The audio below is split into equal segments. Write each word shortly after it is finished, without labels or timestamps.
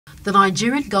The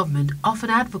Nigerian government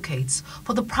often advocates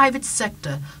for the private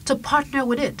sector to partner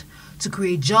with it to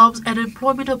create jobs and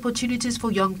employment opportunities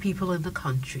for young people in the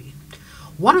country.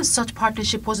 One of such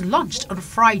partnership was launched on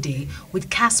Friday with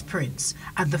KAS Prints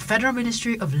and the Federal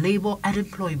Ministry of Labour and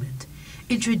Employment,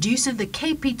 introducing the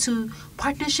KP2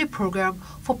 partnership program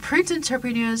for print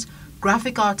entrepreneurs,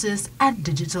 graphic artists, and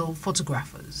digital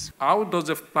photographers. How does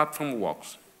the platform work?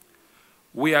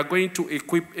 We are going to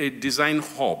equip a design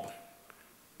hub,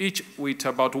 each with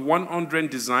about 100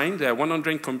 designs,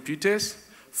 100 computers,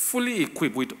 fully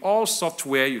equipped with all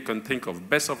software you can think of,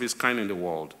 best of its kind in the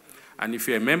world. And if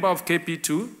you're a member of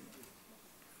KP2,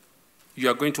 you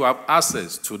are going to have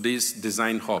access to this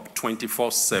design hub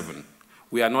 24/7.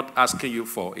 We are not asking you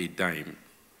for a dime.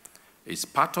 It's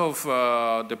part of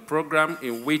the program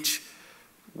in which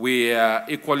we are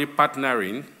equally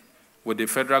partnering with the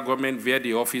federal government via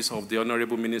the Office of the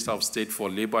Honorable Minister of State for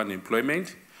Labor and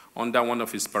Employment, under one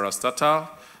of his parastatals,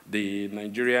 the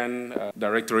Nigerian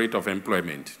Directorate of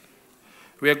Employment.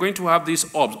 We are going to have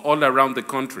these hubs all around the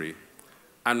country.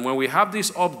 And when we have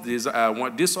this hub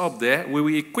there, we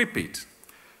will equip it.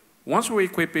 Once we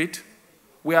equip it,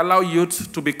 we allow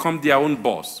youth to become their own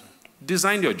boss.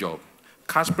 Design your job.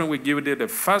 KAS Print will give you the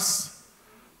first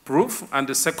proof and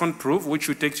the second proof, which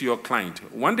you take to your client.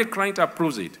 When the client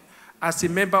approves it, as a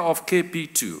member of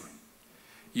KP2,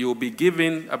 you will be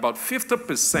given about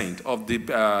 50% of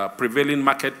the prevailing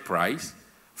market price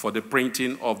for the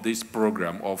printing of this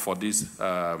program or for this,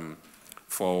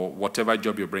 for whatever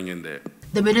job you bring in there.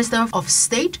 The Minister of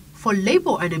State for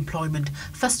Labour and Employment,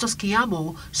 Festus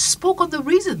Keyamo, spoke on the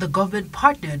reason the government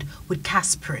partnered with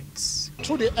KAS Prints.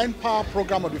 Through the Empower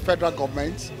program of the federal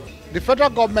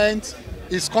government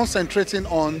is concentrating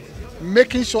on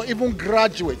making sure even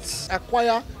graduates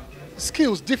acquire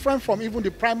skills different from even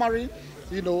the primary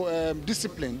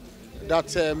discipline that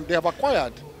they have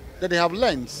acquired, that they have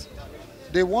learned.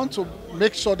 They want to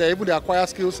make sure that even they acquire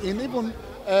skills in even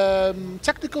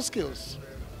technical skills,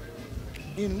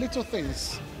 in little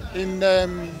things,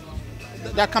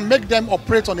 that can make them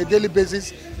operate on a daily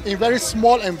basis in very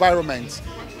small environments.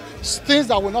 Things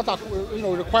that will not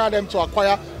require them to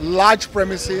acquire large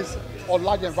premises or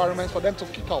large environments for them to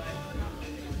kick off.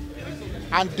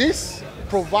 And this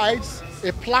provides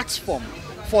a platform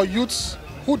for youths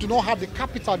who do not have the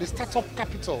capital, the startup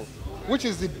capital, which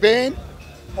is the bane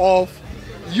of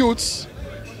youths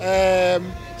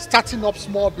starting up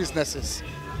small businesses.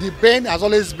 The bane has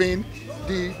always been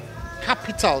the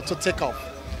capital to take off.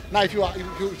 Now,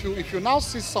 if you now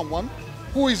see someone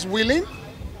who is willing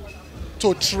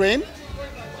to train,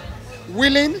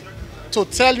 willing to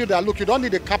tell you that, look, you don't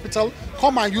need the capital,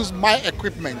 come and use my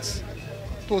equipment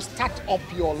to start up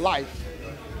your life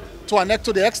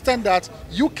to the extent that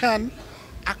you can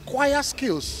acquire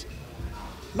skills.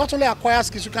 Not only acquire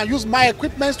skills, you can use my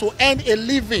equipment to earn a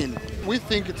living. We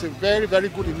think it's a very, very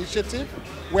good initiative.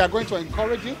 We are going to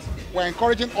encourage it. We're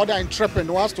encouraging other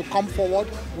entrepreneurs to come forward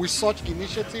with such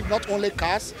initiative, not only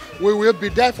KAS. We will be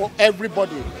there for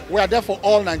everybody. We are there for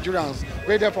all Nigerians.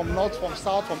 We're there from north, from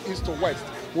south, from east to west.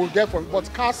 We're there for, but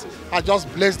KAS has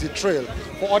just blazed the trail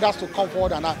for others to come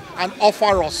forward and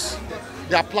offer us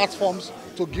their platforms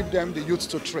to give them the youth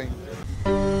to train.